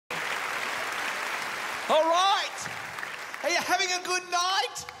All right. Are you having a good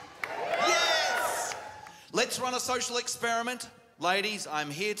night? Yes. Let's run a social experiment. Ladies, I'm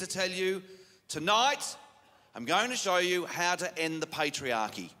here to tell you, tonight, I'm going to show you how to end the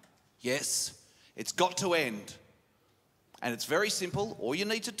patriarchy. Yes, it's got to end. And it's very simple. All you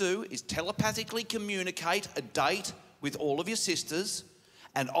need to do is telepathically communicate a date with all of your sisters,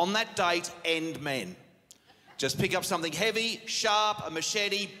 and on that date, end men. Just pick up something heavy, sharp, a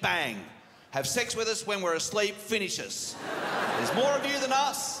machete, bang. Have sex with us when we're asleep, finish us. There's more of you than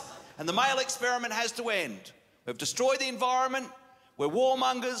us, and the male experiment has to end. We've destroyed the environment, we're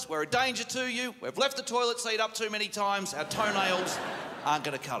warmongers, we're a danger to you, we've left the toilet seat up too many times, our toenails aren't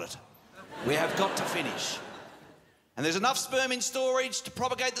going to cut it. We have got to finish. And there's enough sperm in storage to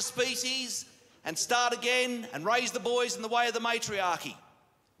propagate the species and start again and raise the boys in the way of the matriarchy.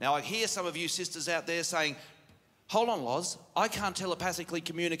 Now, I hear some of you sisters out there saying, hold on, Loz, I can't telepathically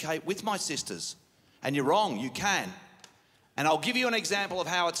communicate with my sisters. And you're wrong, you can. And I'll give you an example of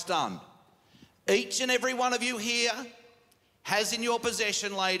how it's done. Each and every one of you here has in your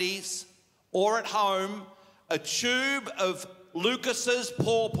possession, ladies, or at home, a tube of Lucas's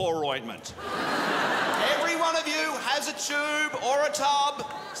pawpaw ointment. Every one of you has a tube or a tub.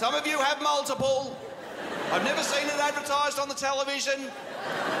 Some of you have multiple. I've never seen it advertised on the television.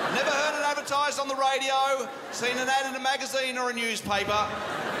 Never heard it advertised on the radio. Seen an ad in a magazine or a newspaper.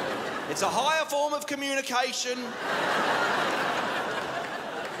 It's a higher form of communication.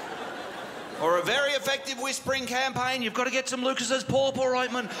 Or a very effective whispering campaign. You've got to get some Lucas's pawpaw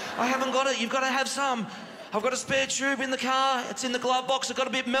ointment. I haven't got it. You've got to have some. I've got a spare tube in the car. It's in the glove box. It got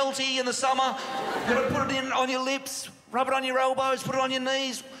a bit melty in the summer. You've got to put it in on your lips, rub it on your elbows, put it on your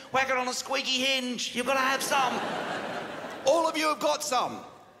knees, whack it on a squeaky hinge. You've got to have some. All of you have got some.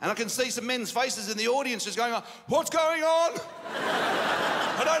 And I can see some men's faces in the audience just going, what's going on?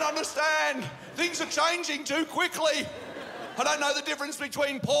 I don't understand. Things are changing too quickly. I don't know the difference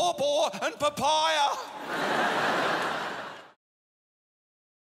between pawpaw and papaya.